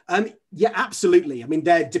 Yeah, absolutely. I mean,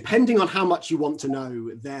 depending on how much you want to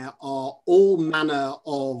know, there are all manner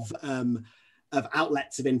of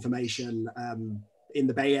outlets of information in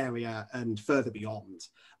the Bay Area and further beyond.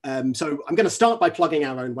 So I'm going to start by plugging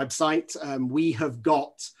our own website. We have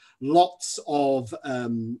got lots of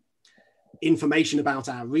information about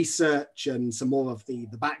our research and some more of the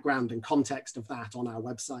background and context of that on our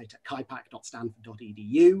website at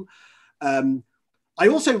kipac.stanford.edu. I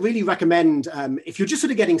also really recommend, if you're just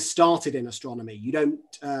sort of getting started in astronomy, you don't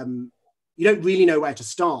really know where to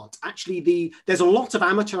start. Actually, there's a lot of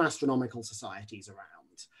amateur astronomical societies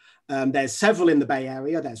around. There's several in the Bay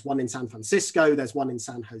Area. There's one in San Francisco. There's one in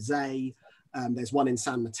San Jose. There's one in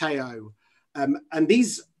San Mateo. And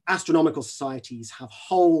these astronomical societies have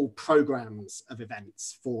whole programs of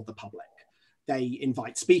events for the public. They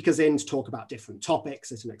invite speakers in to talk about different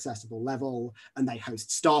topics at an accessible level, and they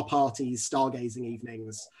host star parties, stargazing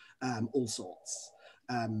evenings, all sorts.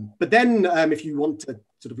 But then if you want to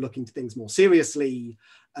sort of look into things more seriously,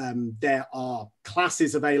 there are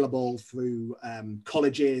classes available through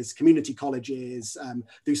colleges, community colleges,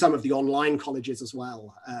 through some of the online colleges as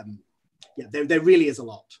well. Yeah, there really is a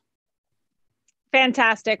lot.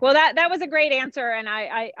 Fantastic. Well, that was a great answer. And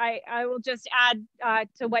I will just add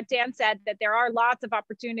to what Dan said, that there are lots of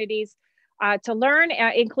opportunities to learn,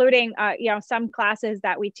 including some classes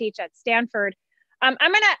that we teach at Stanford. I'm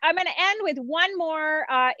gonna end with one more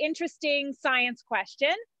interesting science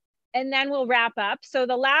question, and then we'll wrap up. So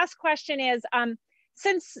the last question is,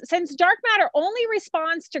 since dark matter only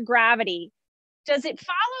responds to gravity, does it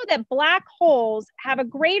follow that black holes have a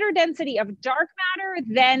greater density of dark matter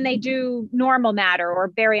than they do normal matter or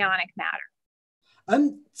baryonic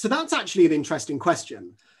matter? So that's actually an interesting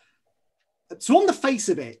question. So on the face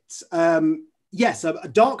of it, yes, a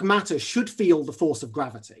dark matter should feel the force of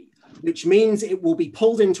gravity, which means it will be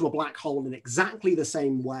pulled into a black hole in exactly the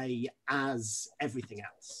same way as everything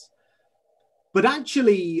else. But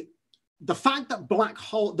actually, the fact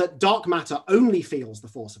that dark matter only feels the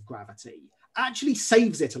force of gravity actually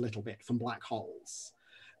saves it a little bit from black holes,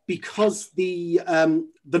 because the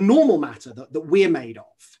normal matter that we're made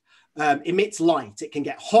of emits light. It can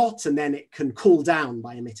get hot and then it can cool down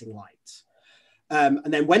by emitting light.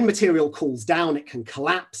 And then when material cools down, it can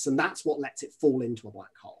collapse, and that's what lets it fall into a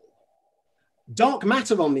black hole. Dark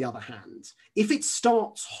matter, on the other hand, if it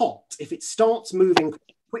starts hot, if it starts moving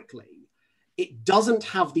quickly, it doesn't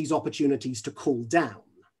have these opportunities to cool down,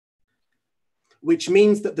 which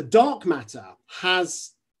means that the dark matter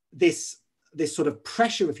has this sort of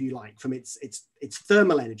pressure, if you like, from its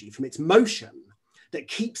thermal energy, from its motion, that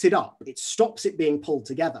keeps it up. It stops it being pulled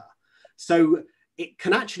together. So it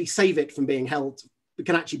can actually save it from being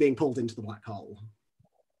being pulled into the black hole.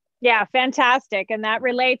 Yeah, fantastic. And that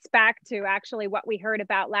relates back to actually what we heard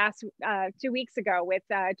about 2 weeks ago with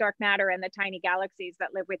dark matter and the tiny galaxies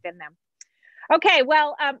that live within them. Okay,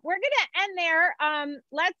 well, we're going to end there.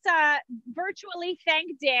 Let's virtually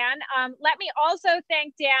thank Dan. Let me also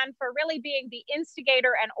thank Dan for really being the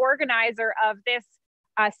instigator and organizer of this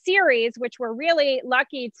series, which we're really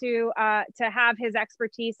lucky to have his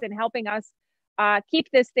expertise in helping us keep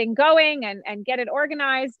this thing going and get it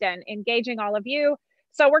organized and engaging all of you.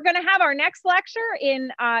 So we're going to have our next lecture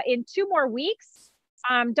in 2 more weeks.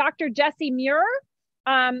 Dr. Jessie Muir,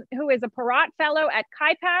 who is a Perrott Fellow at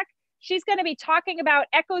kipac, she's going to be talking about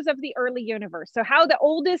echoes of the early universe. So how the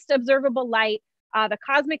oldest observable light, the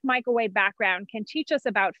cosmic microwave background, can teach us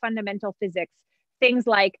about fundamental physics, things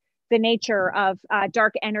like the nature of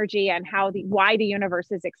dark energy and why the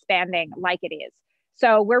universe is expanding like it is.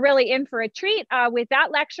 So we're really in for a treat with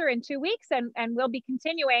that lecture in 2 weeks, and we'll be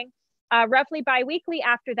continuing roughly bi-weekly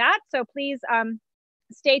after that. So please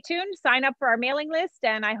stay tuned, sign up for our mailing list,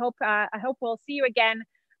 and I hope we'll see you again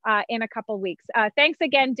in a couple weeks. Thanks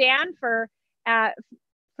again, Dan, for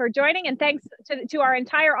joining, and thanks to our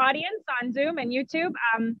entire audience on Zoom and YouTube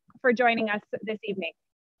for joining us this evening.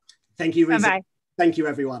 Thank you, Risa. Bye-bye. Thank you,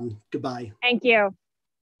 everyone. Goodbye. Thank you.